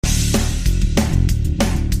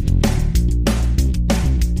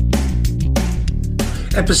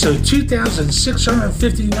episode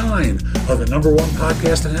 2659 of the number one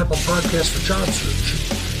podcast and Apple Podcast for job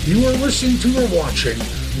search. You are listening to or watching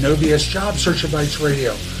No BS Job Search Advice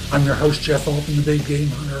Radio. I'm your host, Jeff Altman, the Big Game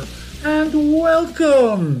Hunter, and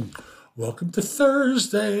welcome. Welcome to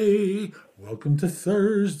Thursday. Welcome to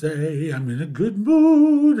Thursday. I'm in a good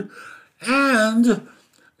mood. And,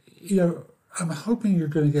 I'm hoping you're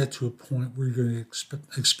going to get to a point where you're going to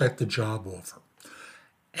expect a job offer.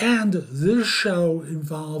 And this show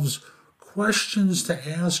involves questions to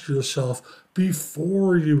ask yourself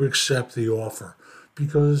before you accept the offer,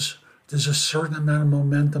 because there's a certain amount of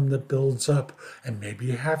momentum that builds up, and maybe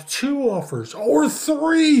you have 2 offers or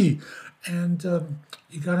 3, and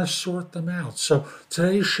you got to sort them out. So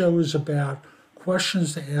today's show is about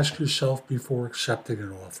questions to ask yourself before accepting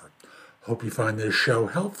an offer. Hope you find this show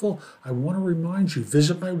helpful. I want to remind you,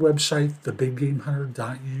 visit my website,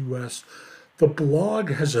 thebiggamehunter.us. The blog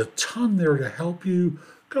has a ton there to help you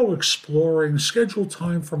go exploring. Schedule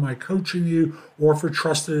time for my coaching you or for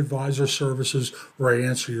trusted advisor services where I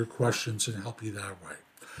answer your questions and help you that way.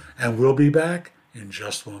 And we'll be back in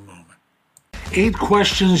just one moment. 8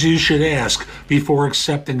 questions you should ask before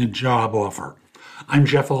accepting a job offer. I'm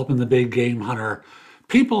Jeff Altman, the Big Game Hunter.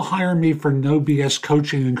 People hire me for no BS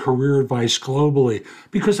coaching and career advice globally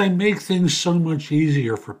because I make things so much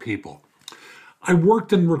easier for people. I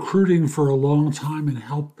worked in recruiting for a long time and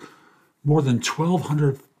helped more than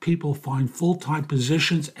 1,200 people find full-time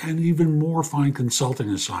positions and even more find consulting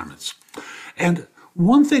assignments. And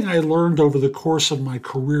one thing I learned over the course of my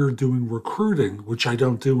career doing recruiting, which I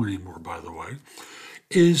don't do anymore, by the way,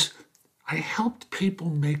 is I helped people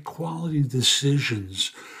make quality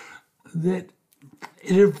decisions that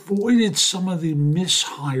it avoided some of the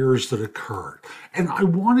mishires that occurred. And I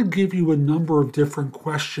want to give you a number of different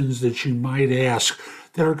questions that you might ask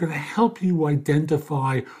that are going to help you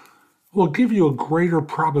identify, give you a greater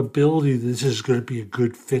probability that this is going to be a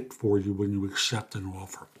good fit for you when you accept an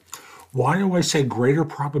offer. Why do I say greater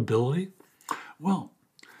probability? Well,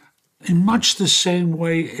 in much the same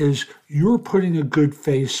way as you're putting a good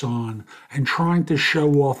face on and trying to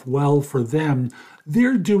show off well for them,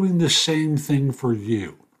 they're doing the same thing for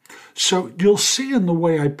you. So you'll see in the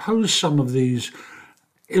way I pose some of these,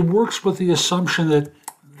 it works with the assumption that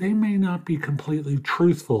they may not be completely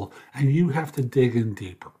truthful and you have to dig in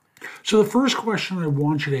deeper. So the first question I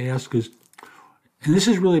want you to ask is, and this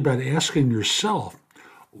is really about asking yourself,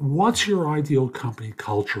 what's your ideal company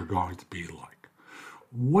culture going to be like?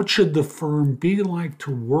 What should the firm be like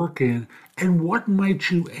to work in, and what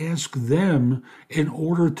might you ask them in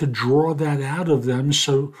order to draw that out of them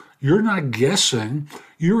so you're not guessing,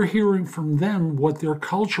 you're hearing from them what their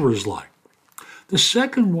culture is like. The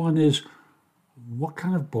second one is, what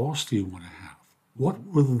kind of boss do you want to have? What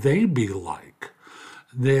will they be like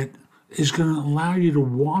that is going to allow you to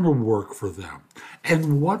want to work for them?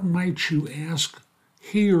 And what might you ask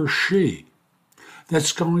he or she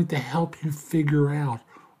that's going to help you figure out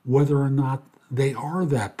whether or not they are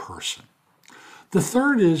that person? The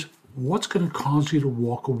third is, what's going to cause you to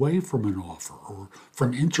walk away from an offer or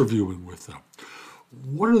from interviewing with them?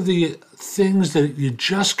 What are the things that you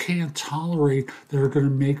just can't tolerate that are going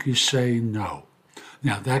to make you say no?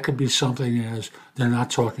 Now, that could be something as they're not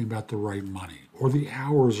talking about the right money, or the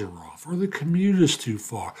hours are off, or the commute is too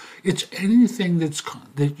far. It's anything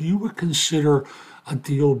that you would consider a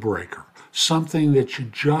deal breaker, something that you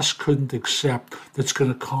just couldn't accept that's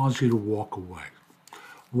going to cause you to walk away.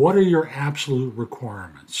 What are your absolute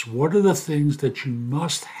requirements? What are the things that you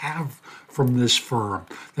must have from this firm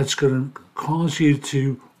that's going to cause you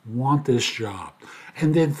to want this job?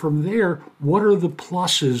 And then from there, what are the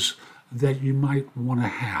pluses that you might want to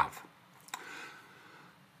have?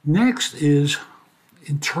 Next is,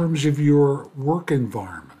 in terms of your work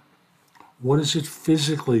environment, what is it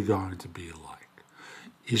physically going to be like?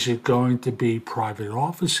 Is it going to be private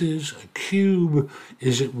offices, a cube?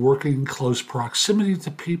 Is it working in close proximity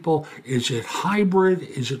to people? Is it hybrid?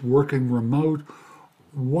 Is it working remote?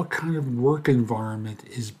 What kind of work environment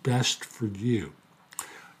is best for you?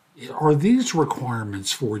 Are these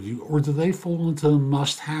requirements for you, or do they fall into the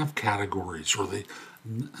must-have categories, or the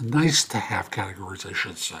nice-to-have categories, I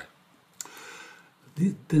should say?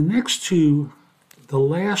 The next two, the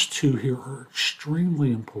last two here, are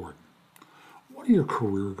extremely important. What are your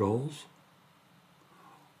career goals?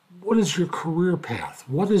 What is your career path?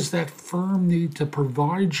 What does that firm need to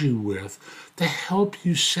provide you with to help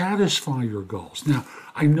you satisfy your goals? Now,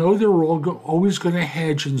 I know they're always going to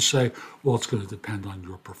hedge and say, well, it's going to depend on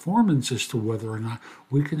your performance as to whether or not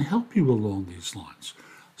we can help you along these lines.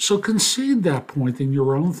 So concede that point in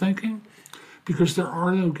your own thinking, because there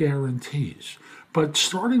are no guarantees. But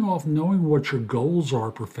starting off knowing what your goals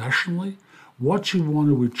are professionally, what you want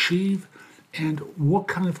to achieve, and what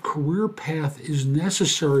kind of career path is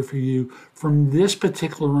necessary for you from this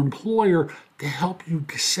particular employer to help you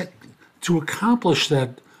to accomplish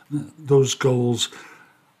those goals.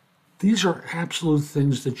 These are absolute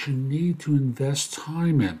things that you need to invest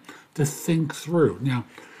time in, to think through. Now,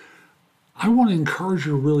 I want to encourage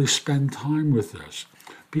you to really spend time with this,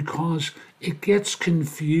 because it gets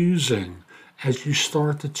confusing as you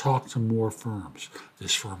start to talk to more firms.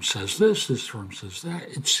 This firm says this firm says that.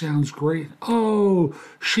 It sounds great. Oh,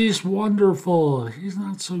 she's wonderful. He's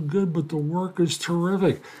not so good, but the work is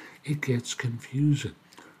terrific. It gets confusing.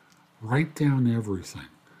 Write down everything.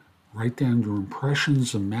 Write down your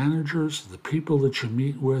impressions of managers, the people that you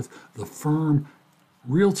meet with, the firm,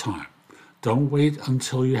 real time. Don't wait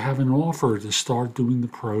until you have an offer to start doing the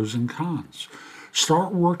pros and cons.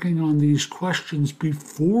 Start working on these questions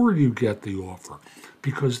before you get the offer,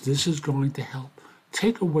 because this is going to help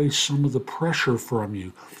take away some of the pressure from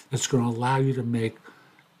you. That's going to allow you to make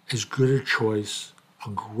as good a choice, a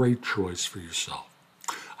great choice for yourself.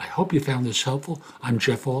 I hope you found this helpful. I'm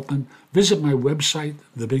Jeff Altman. Visit my website,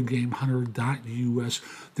 thebiggamehunter.us.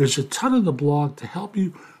 There's a ton of the blog to help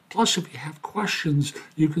you. Plus, if you have questions,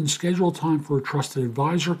 you can schedule time for a trusted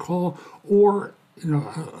advisor call, or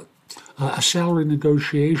a salary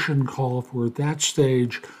negotiation call. If we're at that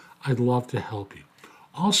stage, I'd love to help you.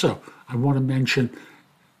 Also, I want to mention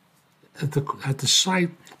at the site,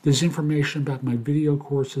 there's information about my video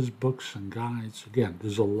courses, books, and guides. Again,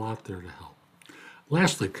 there's a lot there to help.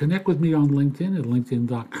 Lastly, connect with me on LinkedIn at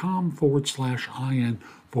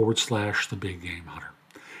linkedin.com/IN/The Big Game Hunter.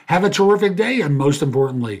 Have a terrific day, and most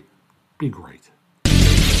importantly, be great.